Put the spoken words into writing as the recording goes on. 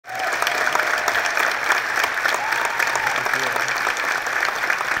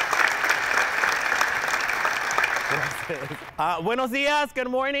Buenos días, good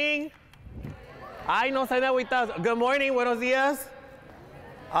morning. Ay, no sean agüitas. Good morning, buenos días.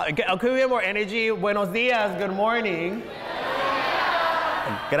 Could we get more energy? Buenos días, good morning.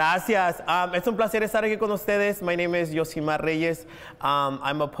 Gracias. Es un placer estar aquí con ustedes. My name is Yosimar Reyes.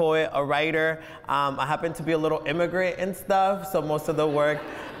 I'm a poet, a writer. I happen to be a little immigrant and stuff, so most of the work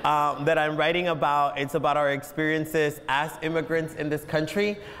that I'm writing about, it's about our experiences as immigrants in this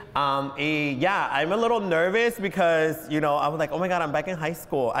country. Yeah, I'm a little nervous because, you know, I was like, oh my God, I'm back in high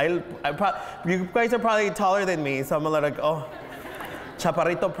school. You guys are probably taller than me, so I'm a little like, oh,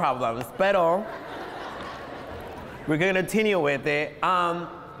 chaparrito problems. Pero we're going to continue with it.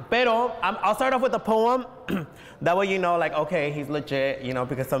 I'll start off with a poem. That way you know, like, okay, he's legit, you know,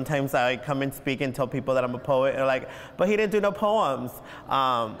 because sometimes I come and speak and tell people that I'm a poet, and they're like, but he didn't do no poems. So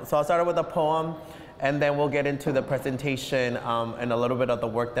I'll start off with a poem, and then we'll get into the presentation and a little bit of the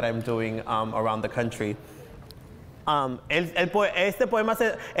work that I'm doing around the country. Este poema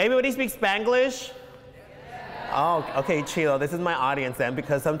everybody speaks Spanglish? Oh, okay, chido. This is my audience then,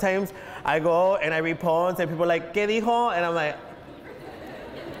 because sometimes I go and I read poems and people are like, ¿Qué dijo? And I'm like,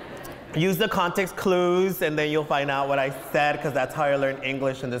 use the context clues and then you'll find out what I said, because that's how I learn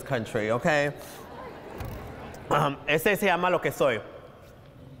English in this country, okay? Este se llama Lo que soy.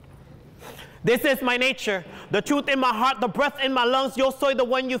 This is my nature, the truth in my heart, the breath in my lungs. Yo soy the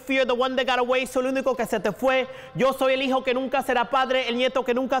one you fear, the one that got away. Soy el único que se te fue. Yo soy el hijo que nunca será padre, el nieto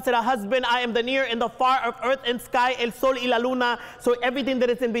que nunca será husband. I am the near and the far of earth and sky, el sol y la luna. Soy everything that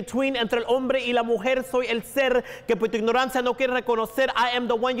is in between, entre el hombre y la mujer. Soy el ser que por tu ignorancia no quiere reconocer. I am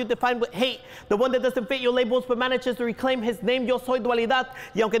the one you define with hate, the one that doesn't fit your labels but manages to reclaim his name. Yo soy dualidad.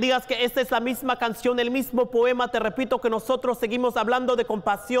 Y aunque digas que esta es la misma canción, el mismo poema, te repito que nosotros seguimos hablando de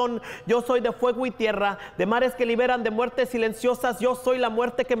compasión. Yo soy de fuego y tierra, de mares que liberan, de muertes silenciosas. Yo soy la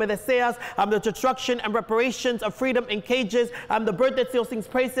muerte que me deseas. I'm the destruction and reparations of freedom in cages. I'm the bird that still sings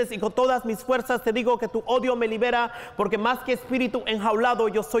praises. Y con todas mis fuerzas te digo que tu odio me libera, porque más que espíritu enjaulado,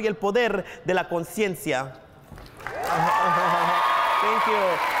 yo soy el poder de la conciencia. Thank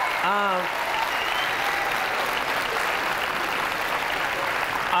you.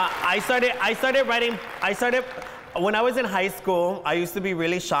 When I was in high school, I used to be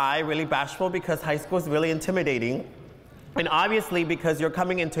really shy, really bashful, because high school is really intimidating. And obviously, because you're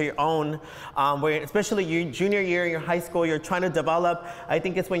coming into your own, especially your junior year in your high school, you're trying to develop. I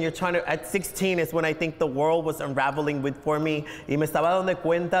think it's when you're trying to, at 16 is when I think the world was unraveling for me. Y me estaba dando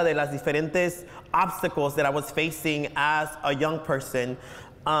cuenta de las diferentes obstacles that I was facing as a young person.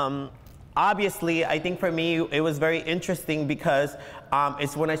 Obviously, I think for me, it was very interesting because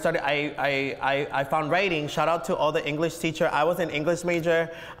it's when I started, I found writing. Shout out to all the English teacher. I was an English major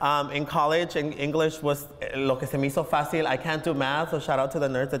in college, and English was lo que se me hizo fácil. I can't do math, so shout out to the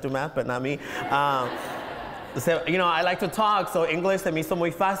nerds that do math, but not me. So, you know, I like to talk, so English se me hizo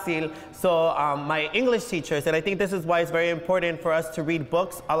muy fácil. So my English teachers, and I think this is why it's very important for us to read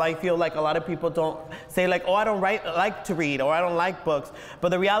books. I feel like a lot of people don't say like, oh, I don't like to read, or I don't like books. But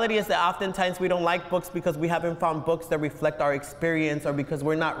the reality is that oftentimes we don't like books because we haven't found books that reflect our experience, or because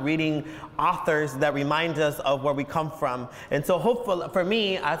we're not reading authors that remind us of where we come from. And so hopefully, for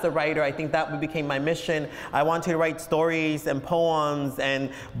me as a writer, I think that became my mission. I wanted to write stories and poems and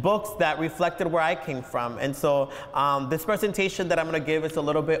books that reflected where I came from. And so this presentation that I'm going to give is a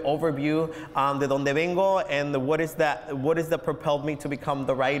little bit overview de donde vengo and what is that propelled me to become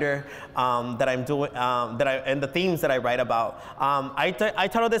the writer that I'm doing, and the themes that I write about. I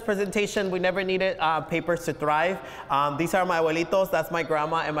titled this presentation, "We Never Needed Papers to Thrive." These are my abuelitos. That's my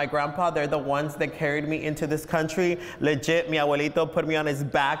grandma and my grandpa. They're the ones that carried me into this country. Legit, mi abuelito put me on his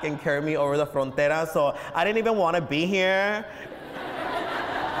back and carried me over the frontera. So I didn't even want to be here.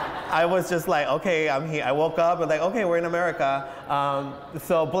 I was just like, okay, I'm here. I woke up and like, okay, we're in America.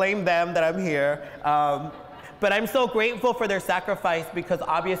 So blame them that I'm here. But I'm so grateful for their sacrifice, because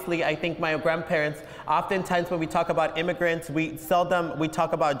obviously I think my grandparents, oftentimes when we talk about immigrants, we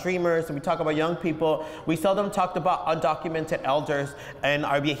talk about dreamers, we talk about young people, we seldom talk about undocumented elders and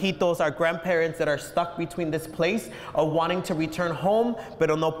our viejitos, our grandparents that are stuck between this place of wanting to return home,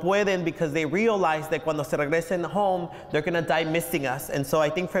 pero no pueden because they realize that cuando se regresen home, they're gonna die missing us. And so I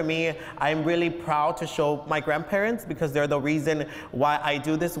think for me, I'm really proud to show my grandparents, because they're the reason why I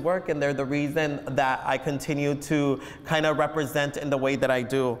do this work, and they're the reason that I continue to kind of represent in the way that I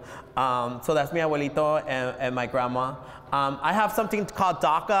do. So that's mi abuelito and my grandma. I have something called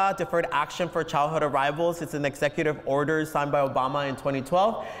DACA, Deferred Action for Childhood Arrivals. It's an executive order signed by Obama in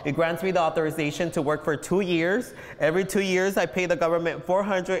 2012. It grants me the authorization to work for 2 years. Every 2 years, I pay the government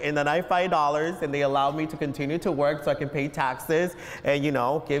 $495, and they allow me to continue to work so I can pay taxes and, you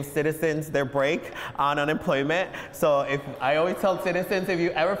know, give citizens their break on unemployment. So if I always tell citizens, if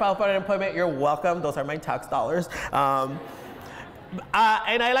you ever file for unemployment, you're welcome. Those are my tax dollars.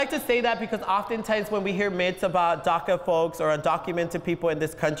 And I like to say that because oftentimes when we hear myths about DACA folks or undocumented people in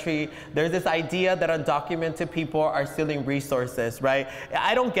this country, there's this idea that undocumented people are stealing resources, right?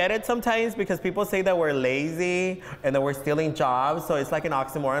 I don't get it sometimes because people say that we're lazy and that we're stealing jobs. So it's like an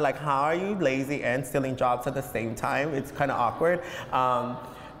oxymoron, like how are you lazy and stealing jobs at the same time? It's kind of awkward.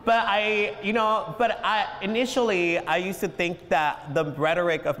 But initially I used to think that the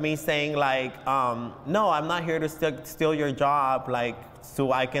rhetoric of me saying like, no, I'm not here to steal your job, like,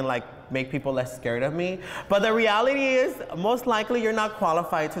 so I can like make people less scared of me. But the reality is, most likely you're not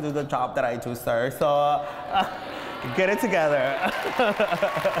qualified to do the job that I do, sir. So get it together.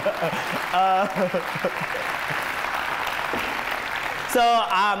 So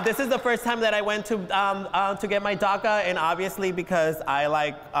this is the first time that I went to get my DACA, and obviously because I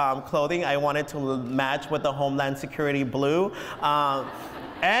like clothing, I wanted to match with the Homeland Security blue.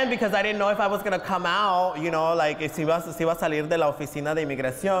 And because I didn't know if I was gonna come out, you know, like si iba a salir de la oficina de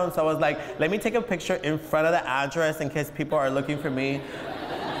inmigración. So I was like, let me take a picture in front of the address in case people are looking for me.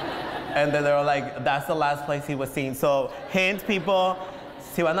 And then they were like, that's the last place he was seen. So hint, people,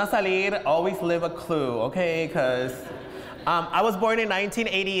 si van a salir, always leave a clue, okay? Because I was born in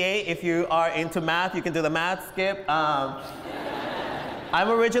 1988. If you are into math, you can do the math, Skip. I'm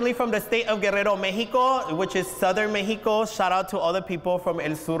originally from the state of Guerrero, Mexico, which is southern Mexico. Shout out to all the people from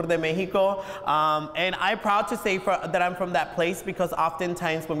El Sur de Mexico. And I'm proud to say that I'm from that place because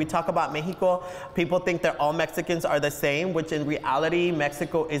oftentimes when we talk about Mexico, people think that all Mexicans are the same, which in reality,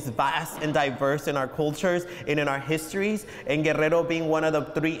 Mexico is vast and diverse in our cultures and in our histories. And Guerrero being one of the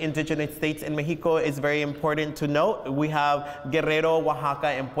 3 indigenous states in Mexico is very important to note. We have Guerrero, Oaxaca,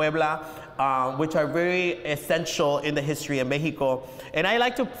 and Puebla, which are very essential in the history of Mexico. And I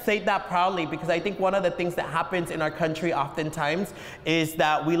like to say that proudly because I think one of the things that happens in our country oftentimes is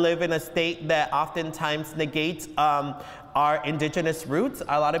that we live in a state that oftentimes negates our indigenous roots.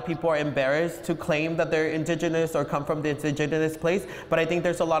 A lot of people are embarrassed to claim that they're indigenous or come from the indigenous place, but I think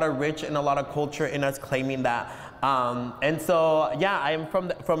there's a lot of rich and a lot of culture in us claiming that. And so, yeah, I'm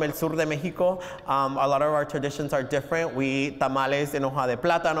from El Sur de Mexico. A lot of our traditions are different. We eat tamales en hoja de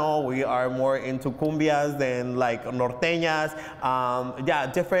plátano. We are more into cumbias than like norteñas. Yeah,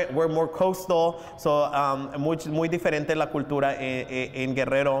 different. We're more coastal. So, muy diferente la cultura en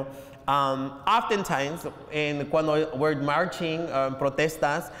Guerrero. Oftentimes, cuando we're marching,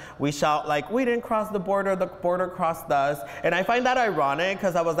 protestas, we shout like, we didn't cross the border crossed us. And I find that ironic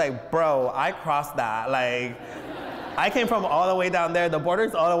because I was like, bro, I crossed that. Like, I came from all the way down there. The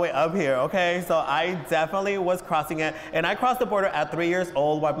border's all the way up here, okay? So I definitely was crossing it. And I crossed the border at 3 years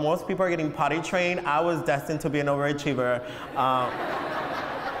old. While most people are getting potty trained, I was destined to be an overachiever.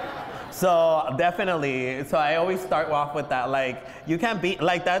 So definitely, so I always start off with that, like, you can't be,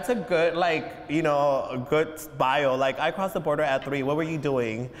 like, that's a good, like, you know, a good bio. Like, I crossed the border at 3, what were you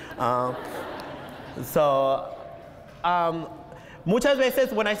doing? Muchas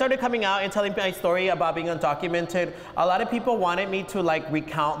veces, when I started coming out and telling my story about being undocumented, a lot of people wanted me to like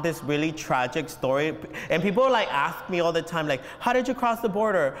recount this really tragic story. And people like ask me all the time, like, how did you cross the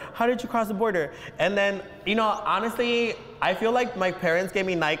border? How did you cross the border? And then, you know, honestly, I feel like my parents gave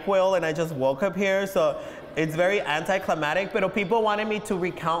me NyQuil and I just woke up here. So it's very anticlimactic, but people wanted me to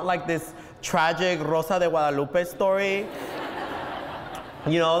recount like this tragic Rosa de Guadalupe story.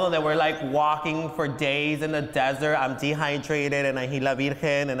 You know, they were like walking for days in the desert. I'm dehydrated and I hear la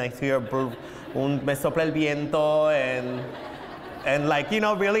Virgen and I hear me sopla el viento and like, you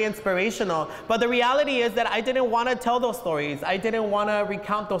know, really inspirational. But the reality is that I didn't want to tell those stories. I didn't want to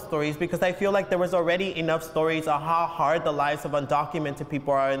recount those stories because I feel like there was already enough stories of how hard the lives of undocumented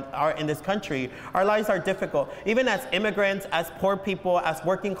people are in this country. Our lives are difficult. Even as immigrants, as poor people, as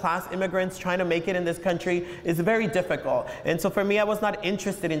working class immigrants trying to make it in this country is very difficult. And so for me, I was not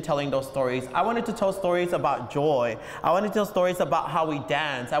interested in telling those stories. I wanted to tell stories about joy. I wanted to tell stories about how we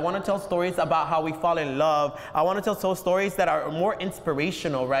dance. I want to tell stories about how we fall in love. I want to tell stories that are more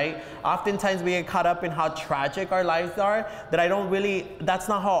inspirational, right? Oftentimes we get caught up in how tragic our lives are that that's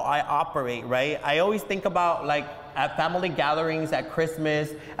not how I operate, right? I always think about like at family gatherings, at Christmas,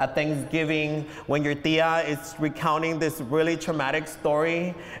 at Thanksgiving, when your tia is recounting this really traumatic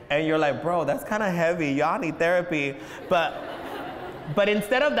story and you're like, bro, that's kind of heavy, y'all need therapy. But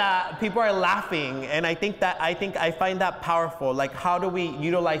instead of that, people are laughing, and I find that powerful. Like, how do we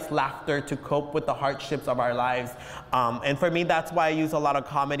utilize laughter to cope with the hardships of our lives? And for me, that's why I use a lot of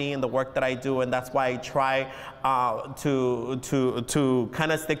comedy in the work that I do, and that's why I try to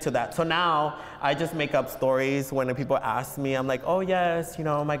kind of stick to that. So now I just make up stories when people ask me. I'm like, oh yes, you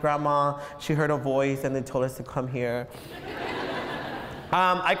know, my grandma, she heard a voice and they told us to come here.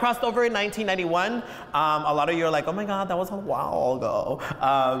 I crossed over in 1991. A lot of you are like, oh my God, that was a while ago.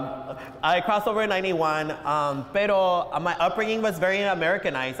 I crossed over in 91, pero my upbringing was very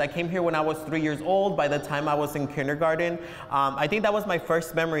Americanized. I came here when I was 3 years old. By the time I was in kindergarten, I think that was my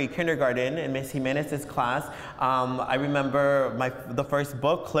first memory, kindergarten, in Miss Jimenez's class. I remember the first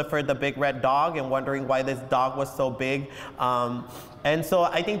book, Clifford the Big Red Dog, and wondering why this dog was so big. And so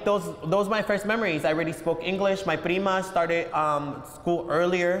I think those are my first memories. I already spoke English. My prima started school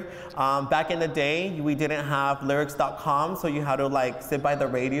earlier. Back in the day, we didn't have lyrics.com, so you had to like sit by the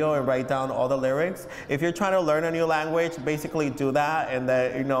radio and write down all the lyrics. If you're trying to learn a new language, basically do that, and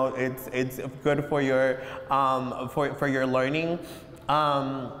that, you know, it's good for your for your learning.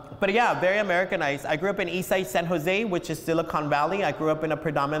 But yeah, very Americanized. I grew up in Eastside San Jose, which is Silicon Valley. I grew up in a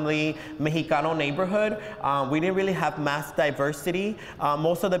predominantly Mexicano neighborhood. We didn't really have mass diversity.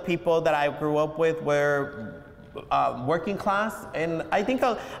 Most of the people that I grew up with were working class, and I think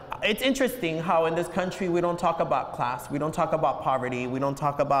it's interesting how in this country we don't talk about class, we don't talk about poverty, we don't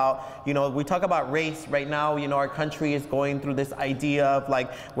talk about, you know, we talk about race. Right now, you know, our country is going through this idea of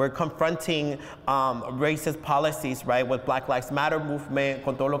like we're confronting racist policies, right, with Black Lives Matter movement,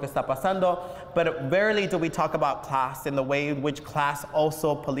 con todo lo que está pasando, but rarely do we talk about class in the way in which class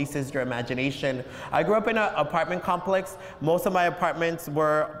also polices your imagination. I grew up in an apartment complex. Most of my apartments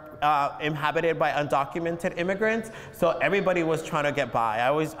were inhabited by undocumented immigrants, so everybody was trying to get by. I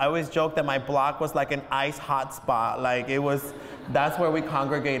always joke that my block was like an ice hot spot. Like that's where we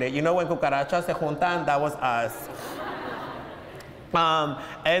congregated. You know, when cucarachas se juntan, that was us.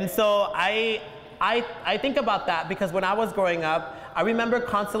 And so I think about that because when I was growing up, I remember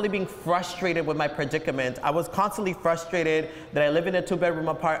constantly being frustrated with my predicament. I was constantly frustrated that I live in a 2-bedroom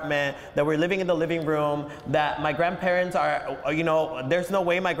apartment, that we're living in the living room, that my grandparents are, you know, there's no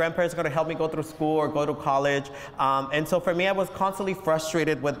way my grandparents are gonna help me go through school or go to college. And so for me, I was constantly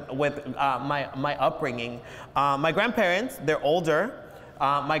frustrated with my upbringing. My grandparents, they're older.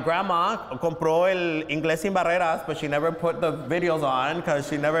 My grandma compró el Inglés Sin Barreras, but she never put the videos on because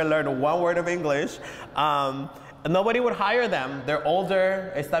she never learned one word of English. Nobody would hire them. They're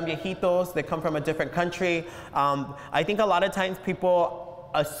older, están viejitos, they come from a different country. I think a lot of times people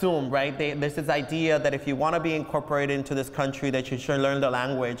assume, right, there's this idea that if you want to be incorporated into this country that you should learn the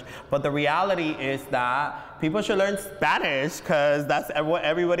language. But the reality is that people should learn Spanish because that's what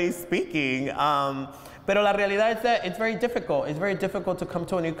everybody's speaking. Pero la realidad is that it's very difficult. It's very difficult to come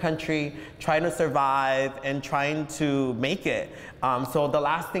to a new country, trying to survive and trying to make it. So the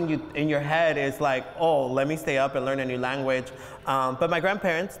last thing in your head is like, oh, let me stay up and learn a new language. But my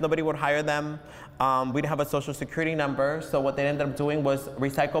grandparents, nobody would hire them. We didn't have a social security number, so what they ended up doing was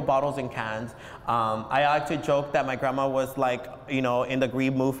recycle bottles and cans. I actually joke that my grandma was like, you know, in the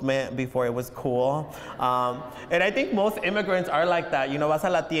green movement before it was cool. And I think most immigrants are like that. You know, vas a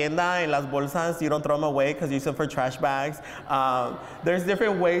la tienda and las bolsas, you don't throw them away because you use them for trash bags. There's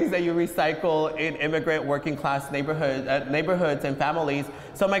different ways that you recycle in immigrant working class neighborhoods and families.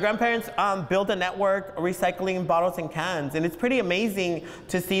 So my grandparents built a network recycling bottles and cans, and it's pretty amazing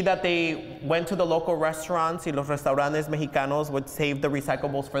to see that they went to the local restaurants, y los restaurantes mexicanos would save the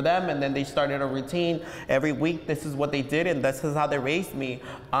recyclables for them, and then they started a routine every week. This is what they did, and this is how they raised me.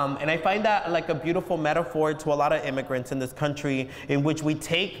 And I find that like a beautiful metaphor to a lot of immigrants in this country, in which we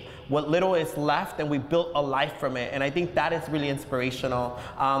take what little is left and we built a life from it. And I think that is really inspirational.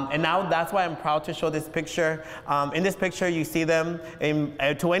 And now that's why I'm proud to show this picture. In this picture, you see them,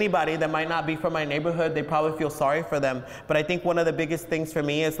 to anybody that might not be from my neighborhood, they probably feel sorry for them. But I think one of the biggest things for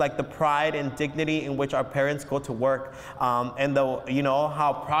me is like the pride and dignity in which our parents go to work, and you know,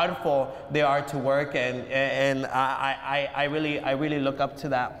 how proudful they are to work. And I really look up to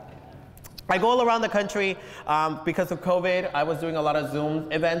that. I go all around the country. Because of COVID, I was doing a lot of Zoom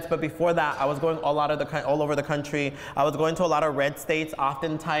events, but before that, I was going all over the country. I was going to a lot of red states.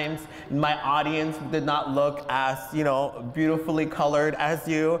 Oftentimes, my audience did not look as, you know, beautifully colored as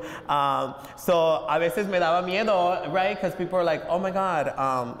you. So a veces me daba miedo, right? Because people are like, oh my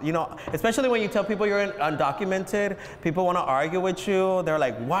God, you know, especially when you tell people you're undocumented, people want to argue with you. They're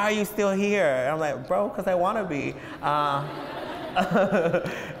like, why are you still here? And I'm like, bro, because I want to be.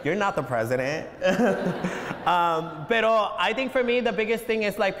 You're not the president. Pero I think for me, the biggest thing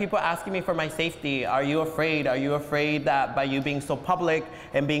is like people asking me for my safety. Are you afraid? Are you afraid that by you being so public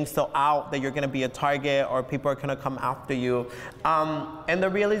and being so out that you're going to be a target or people are going to come after you? And the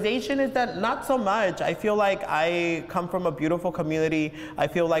realization is that not so much. I feel like I come from a beautiful community. I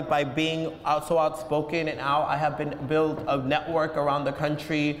feel like by being so outspoken and out, I have built a network around the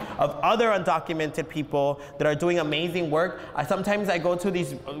country of other undocumented people that are doing amazing work. Sometimes I go to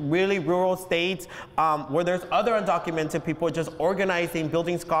these really rural states where there's other undocumented people just organizing,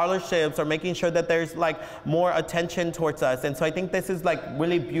 building scholarships, or making sure that there's like more attention towards us. And so I think this is like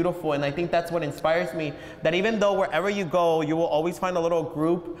really beautiful, and I think that's what inspires me, that even though wherever you go, you will always find a little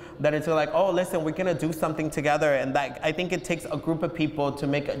group that is like, oh, listen, we're gonna do something together. And that, I think it takes a group of people to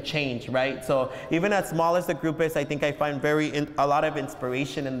make a change, right? So even as small as the group is, I think I find a lot of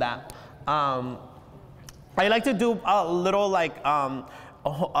inspiration in that. I like to do a little like,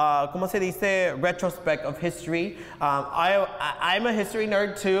 ¿cómo se dice? Retrospect of history. I'm a history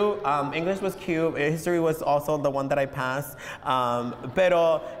nerd too. English was cute. History was also the one that I passed.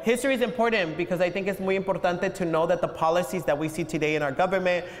 Pero history is important because I think it's muy importante to know that the policies that we see today in our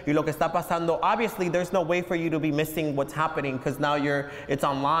government y lo que está pasando, obviously there's no way for you to be missing what's happening because now it's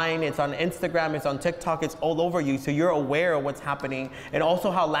online, it's on Instagram, it's on TikTok, it's all over you. So you're aware of what's happening and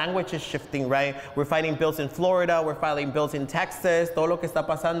also how language is shifting, right? We're fighting bills in Florida, we're fighting bills in Texas, todo lo que está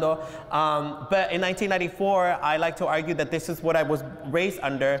pasando. But in 1994, I like to argue that this is what I was raised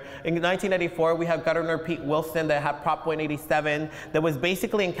under. In 1994, we have Governor Pete Wilson that had Prop 187 that was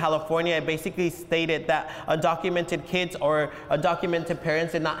basically in California. It basically stated that undocumented kids or undocumented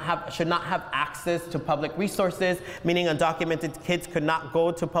parents should not have access to public resources, meaning undocumented kids could not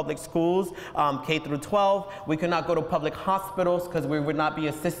go to public schools, K through 12. We could not go to public hospitals because we would not be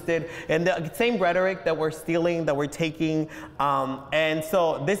assisted. And the same rhetoric that we're stealing, that we're taking, and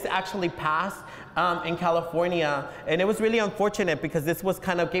so this actually passed in California, and it was really unfortunate because this was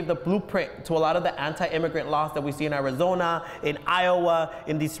kind of gave the blueprint to a lot of the anti-immigrant laws that we see in Arizona, in Iowa,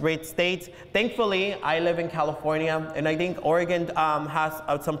 in these red states. Thankfully, I live in California, and I think Oregon has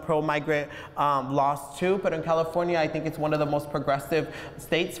some pro-migrant laws too, but in California, I think it's one of the most progressive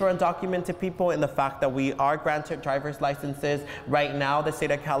states for undocumented people in the fact that we are granted driver's licenses. Right now, the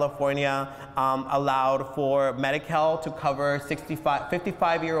state of California allowed for Medi-Cal to cover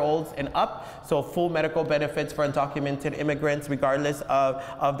 55-year-olds and up, so full medical benefits for undocumented immigrants regardless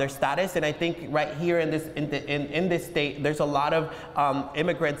of their status. And I think right here in this state, there's a lot of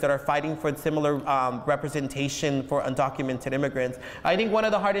immigrants that are fighting for similar representation for undocumented immigrants. I think one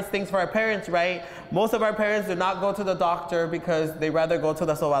of the hardest things for our parents, right? Most of our parents do not go to the doctor because they rather go to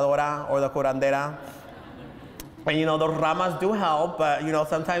the sobadora or the curandera. And you know, the ramas do help, but you know,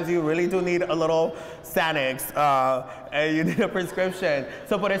 sometimes you really do need a little Xanax and you need a prescription.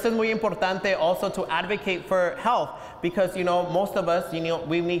 So por eso es muy importante also to advocate for health because, you know, most of us, you know,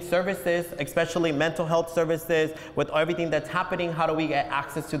 we need services, especially mental health services with everything that's happening. How do we get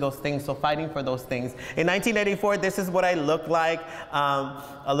access to those things? So fighting for those things. In 1984, this is what I look like,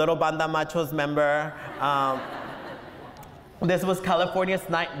 a little Banda Machos member. This was California's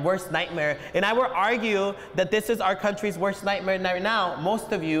worst nightmare. And I would argue that this is our country's worst nightmare right now.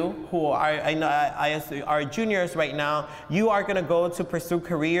 Most of you who are juniors right now, you are gonna go to pursue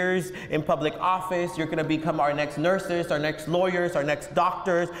careers in public office. You're gonna become our next nurses, our next lawyers, our next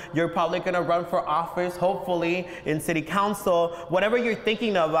doctors. You're probably gonna run for office, hopefully, in city council. Whatever you're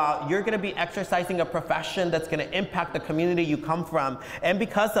thinking about, you're gonna be exercising a profession that's gonna impact the community you come from. And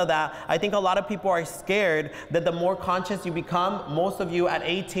because of that, I think a lot of people are scared that the more conscious you become, most of you at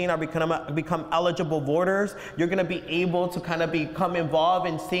 18 are become eligible voters. You're gonna be able to kind of become involved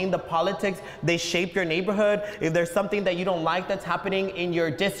in seeing the politics. They shape your neighborhood. If there's something that you don't like that's happening in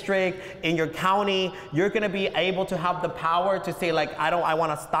your district, in your county, you're gonna be able to have the power to say like, I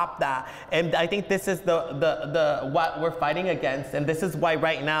wanna stop that. And I think this is what we're fighting against. And this is why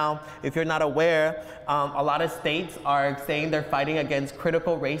right now, if you're not aware, a lot of states are saying they're fighting against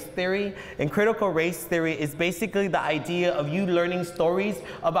critical race theory. And critical race theory is basically the idea of you learning stories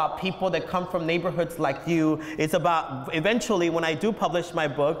about people that come from neighborhoods like you. It's about, eventually, when I do publish my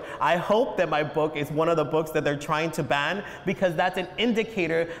book, I hope that my book is one of the books that they're trying to ban because that's an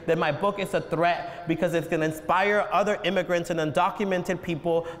indicator that my book is a threat because it's gonna inspire other immigrants and undocumented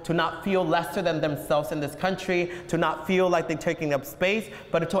people to not feel lesser than themselves in this country, to not feel like they're taking up space,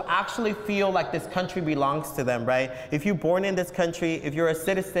 but to actually feel like this country belongs to them, right? If you're born in this country, if you're a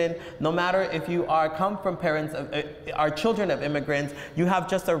citizen, no matter if you come from parents, are children of immigrants, you have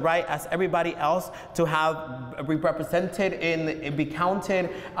just a right as everybody else to be represented and be counted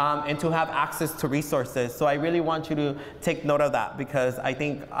and to have access to resources. So I really want you to take note of that, because I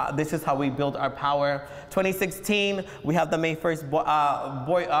think this is how we build our power. 2016, we have the May 1st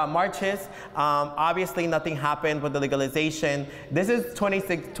marches. Obviously, nothing happened with the legalization. This is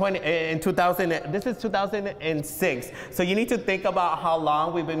 2006. So you need to think about how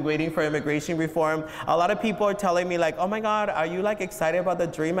long we've been waiting for immigration reform. A lot of people are telling me like, oh my God, are you like excited about the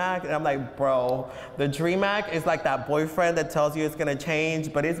DREAM Act? And I'm like, bro, the DREAM Act is like that boyfriend that tells you it's gonna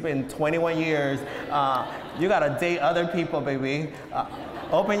change, but it's been 21 years. You gotta date other people, baby.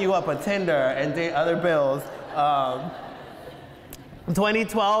 Open you up a Tinder and date other bills.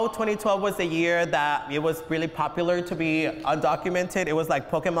 2012 was the year that it was really popular to be undocumented. It was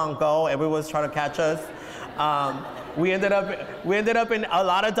like Pokemon Go. Everyone was trying to catch us. We ended up in a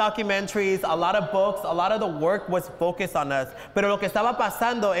lot of documentaries, a lot of books, a lot of the work was focused on us. Pero lo que estaba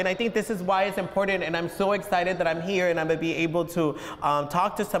pasando, and I think this is why it's important, and I'm so excited that I'm here and I'm gonna be able to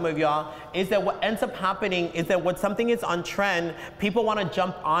talk to some of y'all, is that what ends up happening is that when something is on trend, people wanna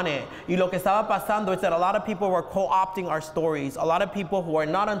jump on it. Y lo que estaba pasando is that a lot of people were co-opting our stories. A lot of people who are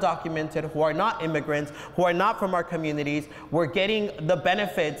not undocumented, who are not immigrants, who are not from our communities, were getting the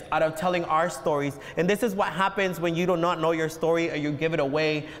benefits out of telling our stories. And this is what happens when you do not know your story or you give it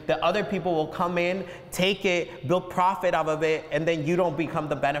away, that other people will come in, take it, build profit out of it, and then you don't become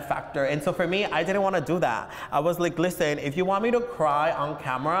the benefactor. And so for me, I didn't want to do that. I was like, listen, if you want me to cry on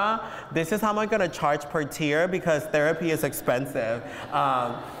camera, this is how I'm going to charge per tier, because therapy is expensive.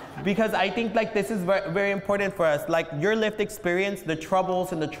 Because I think like this is very, very important for us. Like your lived experience, the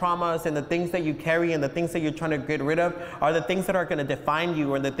troubles and the traumas and the things that you carry and the things that you're trying to get rid of are the things that are going to define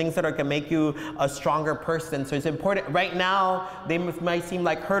you, or the things that are going to make you a stronger person. So it's important. Right now, they might seem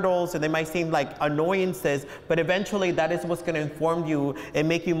like hurdles and they might seem like annoyances, but eventually that is what's going to inform you and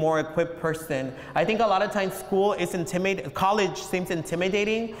make you a more equipped person. I think a lot of times school is intimidating, college seems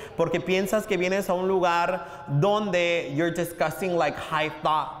intimidating porque piensas que vienes a un lugar donde you're discussing like high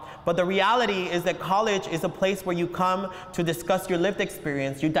thought. But the reality is that college is a place where you come to discuss your lived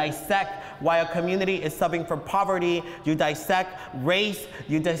experience. You dissect why a community is suffering from poverty. You dissect race.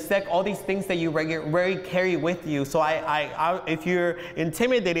 You dissect all these things that you regularly carry with you. So if you're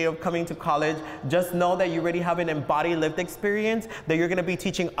intimidated of coming to college, just know that you already have an embodied lived experience that you're going to be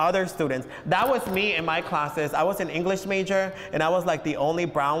teaching other students. That was me in my classes. I was an English major, and I was like the only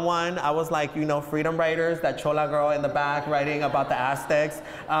brown one. I was like, you know, freedom writers, that chola girl in the back writing about the Aztecs.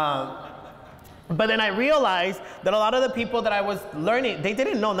 But then I realized that a lot of the people that I was learning, they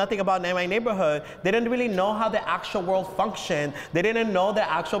didn't know nothing about my neighborhood. They didn't really know how the actual world functioned. They didn't know that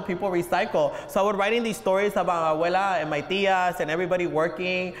actual people recycle. So I would write in these stories about my abuela and my tias and everybody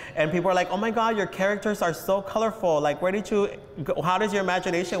working, and people are like, oh my God, your characters are so colorful. Like, where did you, how does your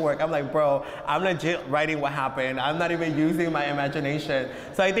imagination work? I'm like, bro, I'm legit writing what happened. I'm not even using my imagination.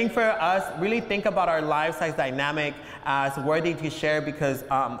 So I think for us, really think about our lives as dynamic, as worthy to share, because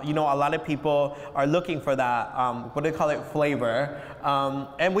you know, a lot of people are looking for that, what do they call it, flavor.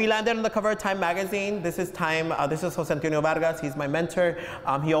 And we landed on the cover of Time magazine. This is Time, this is Jose Antonio Vargas, he's my mentor.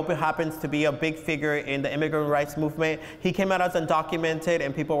 He also happens to be a big figure in the immigrant rights movement. He came out as undocumented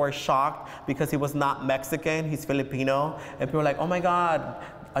and people were shocked because he was not Mexican, he's Filipino. And people were like, oh my God,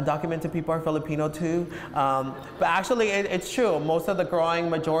 undocumented people are Filipino too. But actually, it's true. Most of the growing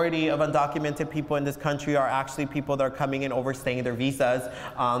majority of undocumented people in this country are actually people that are coming in overstaying their visas.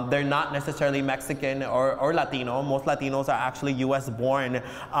 They're not necessarily Mexican or Latino. Most Latinos are actually US born.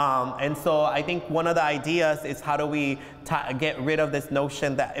 And so I think one of the ideas is how do we get rid of this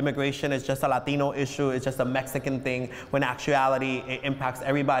notion that immigration is just a Latino issue, it's just a Mexican thing, when in actuality it impacts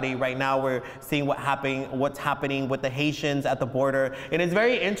everybody. Right now we're seeing what's happening with the Haitians at the border. And it's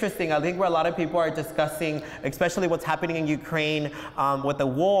very interesting. I think where a lot of people are discussing, especially what's happening in Ukraine with the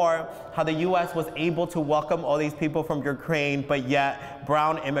war, how the US was able to welcome all these people from Ukraine, but yet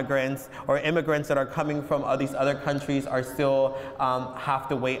brown immigrants or immigrants that are coming from all these other countries are still have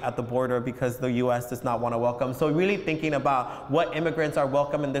to wait at the border because the US does not want to welcome. So really thinking about what immigrants are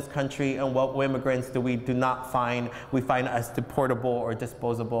welcome in this country and what immigrants we do not find, we find as deportable or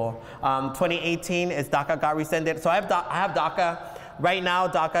disposable. 2018 is DACA got rescinded. So I have DACA. right now,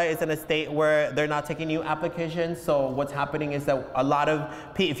 DACA is in a state where they're not taking new applications. So what's happening is that a lot of,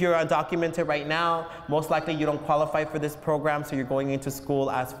 if you're undocumented right now, most likely you don't qualify for this program. So you're going into school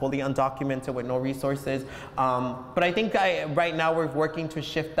as fully undocumented with no resources. But I think right now we're working to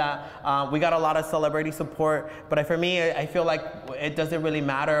shift that. We got a lot of celebrity support, but for me, I feel like it doesn't really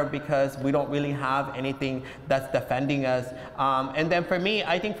matter because we don't really have anything that's defending us. And then for me,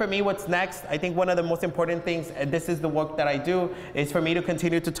 I think for me, what's next, I think one of the most important things, and this is the work that I do, is for me to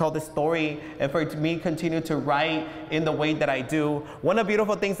continue to tell the story and for me to continue to write in the way that I do. One of the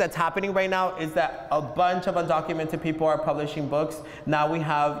beautiful things that's happening right now is that a bunch of undocumented people are publishing books. Now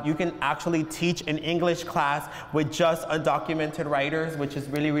you can actually teach an English class with just undocumented writers, which is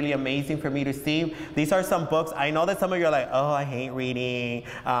really, really amazing for me to see. These are some books. I know that some of you are like, oh, I hate reading.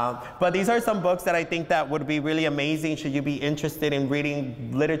 But these are some books that I think that would be really amazing should you be interested in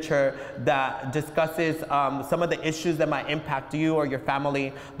reading literature that discusses some of the issues that might impact you or your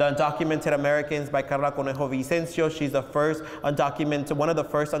family. The Undocumented Americans by Carla Conejo Vicencio. She's the first one of the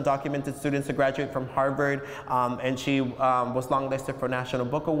first undocumented students to graduate from Harvard, and she was longlisted for National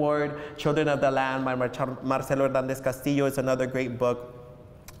Book Award. Children of the Land by Marcelo Hernandez Castillo is another great book.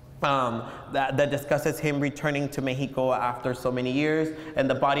 That discusses him returning to Mexico after so many years. And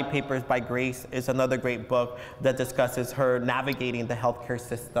The Body Papers by Grace is another great book that discusses her navigating the healthcare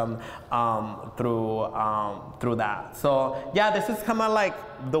system through that. So yeah, this is kind of like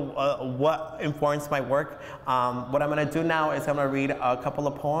what informs my work. What I'm gonna do now is I'm gonna read a couple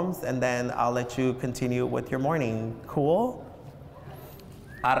of poems and then I'll let you continue with your morning. Cool?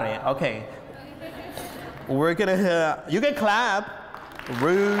 Arre, okay. We're gonna, you can clap.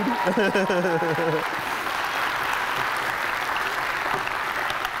 Rude.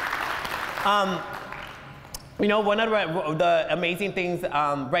 You know, one of the amazing things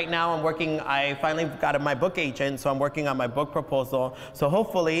right now I finally got my book agent, so I'm working on my book proposal. So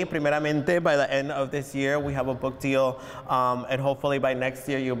hopefully, primeramente, by the end of this year, we have a book deal, and hopefully by next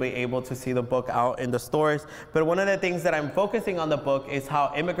year, you'll be able to see the book out in the stores. But one of the things that I'm focusing on the book is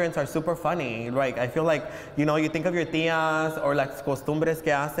how immigrants are super funny. Like, I feel like, you know, you think of your tías or like costumbres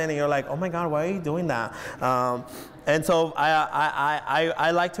que hacen, and you're like, oh my God, why are you doing that? And so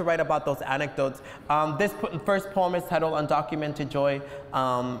I like to write about those anecdotes. This first poem is titled Undocumented Joy.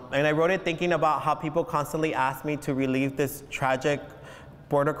 And I wrote it thinking about how people constantly ask me to relive this tragic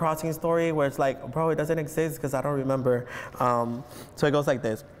border crossing story where it's like, bro, it doesn't exist because I don't remember. So it goes like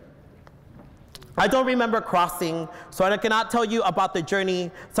this. I don't remember crossing, so I cannot tell you about the journey.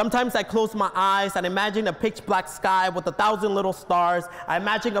 Sometimes I close my eyes and imagine a pitch black sky with 1,000 little stars. I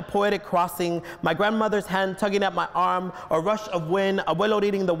imagine a poetic crossing, my grandmother's hand tugging at my arm, a rush of wind, abuelo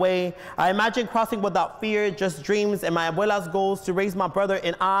leading the way. I imagine crossing without fear, just dreams, and my abuela's goals to raise my brother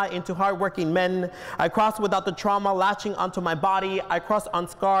and I into hardworking men. I cross without the trauma latching onto my body. I cross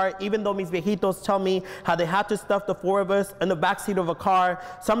unscarred, even though mis viejitos tell me how they had to stuff the 4 of us in the backseat of a car.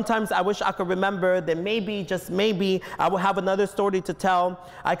 Sometimes I wish I could remember that maybe, just maybe, I will have another story to tell.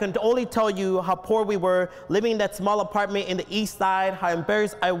 I can only tell you how poor we were, living in that small apartment in the east side, how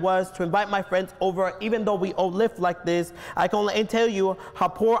embarrassed I was to invite my friends over, even though we all lived like this. I can only tell you how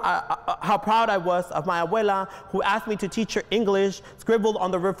proud I was of my abuela, who asked me to teach her English, scribbled on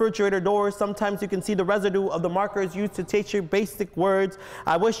the refrigerator doors. Sometimes you can see the residue of the markers used to teach you basic words.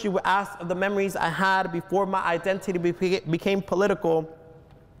 I wish you would ask of the memories I had before my identity became political.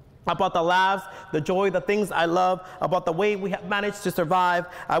 About the laughs, the joy, the things I love, about the way we have managed to survive.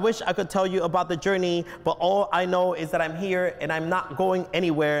 I wish I could tell you about the journey, but all I know is that I'm here and I'm not going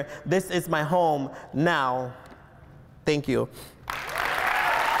anywhere. This is my home now. Thank you.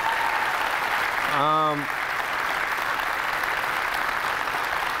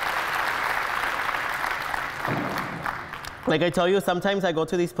 Like I tell you, sometimes I go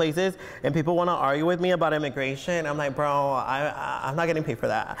to these places and people want to argue with me about immigration. I'm like, bro, I'm not getting paid for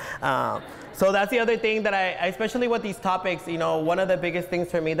that. So that's the other thing that I, especially with these topics, you know, one of the biggest things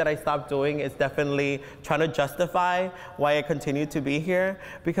for me that I stopped doing is definitely trying to justify why I continue to be here,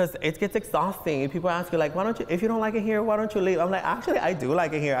 because it gets exhausting. People ask you like, why don't you, if you don't like it here, why don't you leave? I'm like, actually, I do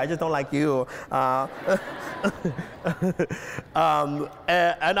like it here. I just don't like you. And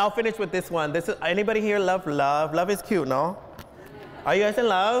I'll finish with this one. This is, anybody here love love? Love is cute, no? Are you guys in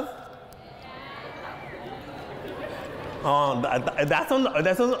love? Oh, that's on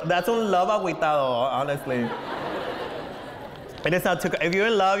love agüitado, honestly. It is not too, if you're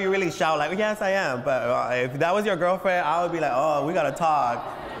in love, you really shout like, yes, I am. But if that was your girlfriend, I would be like, oh, we gotta talk.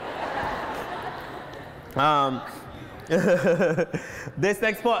 This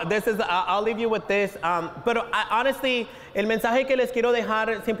next point, this is, I'll leave you with this. But honestly, el mensaje que les quiero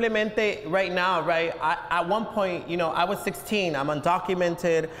dejar simplemente right now, right? At one point, you know, I was 16. I'm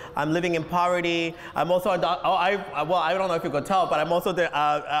undocumented. I'm living in poverty. I'm also, well, I don't know if you could tell, but I'm also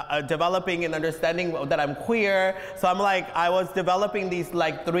developing and understanding that I'm queer. So I'm like, I was developing these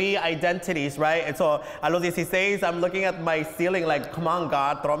like 3 identities, right? And so a los 16, I'm looking at my ceiling like, come on,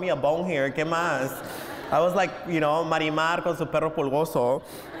 God, throw me a bone here. ¿Qué más? I was like, you know, Marimar con su perro pulgoso.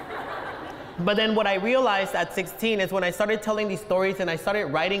 But then what I realized at 16 is when I started telling these stories and I started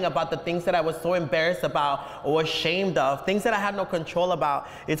writing about the things that I was so embarrassed about or ashamed of, things that I had no control about,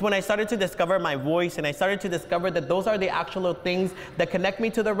 it's when I started to discover my voice and I started to discover that those are the actual things that connect me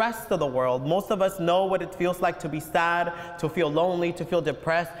to the rest of the world. Most of us know what it feels like to be sad, to feel lonely, to feel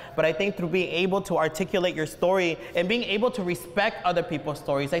depressed, but I think through being able to articulate your story and being able to respect other people's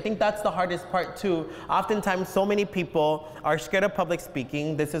stories, I think that's the hardest part too. Oftentimes, so many people are scared of public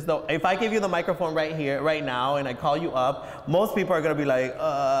speaking. This is if I give you the microphone right here, right now, and I call you up, most people are gonna be like,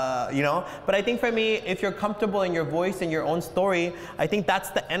 you know? But I think for me, if you're comfortable in your voice and your own story, I think that's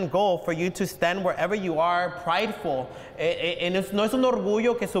the end goal, for you to stand wherever you are, prideful. No es un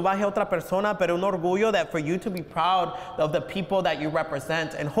orgullo que subaje a otra persona, pero un orgullo that for you to be proud of the people that you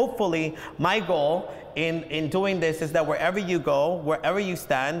represent. And hopefully, my goal in doing this is that wherever you go, wherever you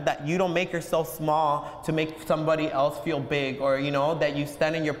stand, that you don't make yourself small to make somebody else feel big, or, you know, that you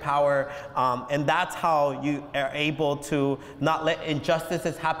stand in your power. And that's how you are able to not let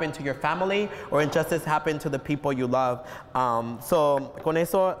injustices happen to your family or injustice happen to the people you love. So con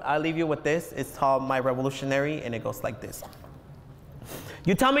eso, I'll leave you with this. It's called My Revolutionary, and it goes like this.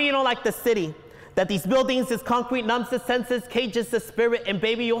 You tell me you don't like the city, that these buildings, this concrete numbs the senses, cages the spirit, and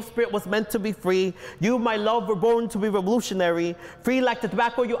baby, your spirit was meant to be free. You, my love, were born to be revolutionary. Free like the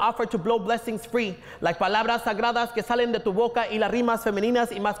tobacco you offer to blow blessings free. Like palabras sagradas que salen de tu boca y las rimas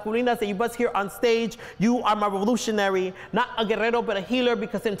femeninas y masculinas that you bust here on stage. You are my revolutionary. Not a guerrero, but a healer,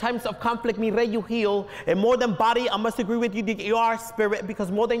 because in times of conflict, mi rey, you heal. And more than body, I must agree with you that you are spirit, because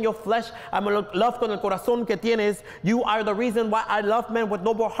more than your flesh, I'm love con el corazón que tienes. You are the reason why I love men with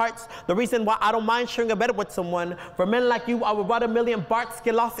noble hearts. The reason why I don't mind sharing a bed with someone. For men like you, I would write 1,000,000 barks,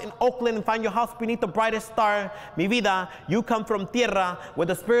 get lost in Oakland and find your house beneath the brightest star. Mi vida, you come from tierra, where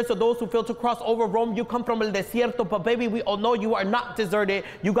the spirits of those who fail to cross over roam. You come from el desierto, but baby, we all know you are not deserted.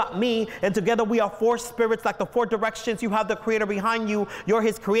 You got me, and together we are 4 spirits, like the 4 directions. You have the creator behind you. You're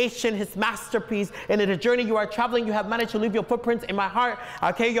his creation, his masterpiece. And in the journey you are traveling, you have managed to leave your footprints in my heart.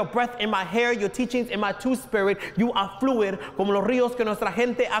 I carry your breath in my hair, your teachings in my 2 spirit. You are fluid, como los ríos que nuestra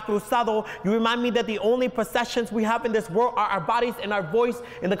gente ha cruzado. You remind me that the only possessions we have in this world are our bodies and our voice,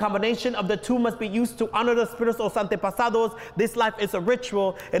 and the combination of the 2 must be used to honor the spirits of antepasados. This life is a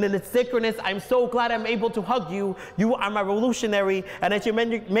ritual, and in its sacredness, I'm so glad I'm able to hug you. You are my revolutionary, and as you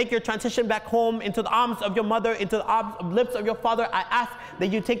make your transition back home into the arms of your mother, into the lips of your father, I ask that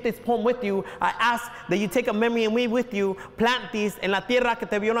you take this poem with you. I ask that you take a memory and we with you. Plant these en la tierra que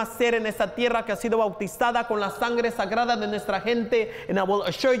te vio nacer, en esa tierra que ha sido bautizada con la sangre sagrada de nuestra gente, and I will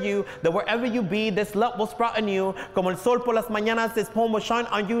assure you that wherever you be, this love will sprout in you. Como el sol por las mañanas, this poem will shine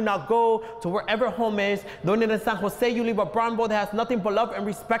on you. Now go to wherever home is. Donde in San Jose you leave a brown boy that has nothing but love and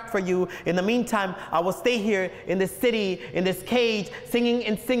respect for you. In the meantime, I will stay here in this city, in this cage, singing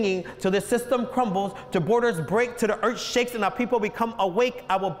and singing till the system crumbles, till borders break, till the earth shakes and our people become awake.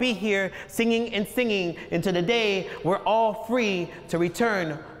 I will be here singing and singing until the day we're all free to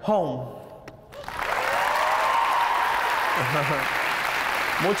return home.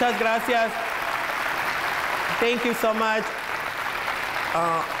 Muchas gracias. Thank you so much.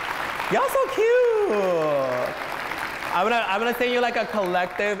 Y'all so cute. I'm gonna send you like a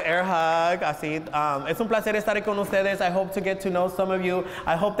collective air hug. Así. Es un placer estar con ustedes. I hope to get to know some of you.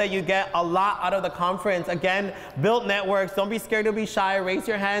 I hope that you get a lot out of the conference. Again, build networks. Don't be scared to be shy. Raise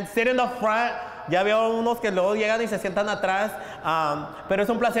your hand. Sit in the front. Ya veo unos que luego llegan y se sientan atrás. Pero es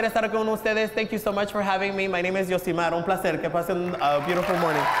un placer estar con ustedes. Thank you so much for having me. My name is Yosimar. Un placer. Que pasen a beautiful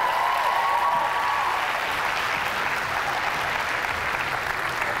morning.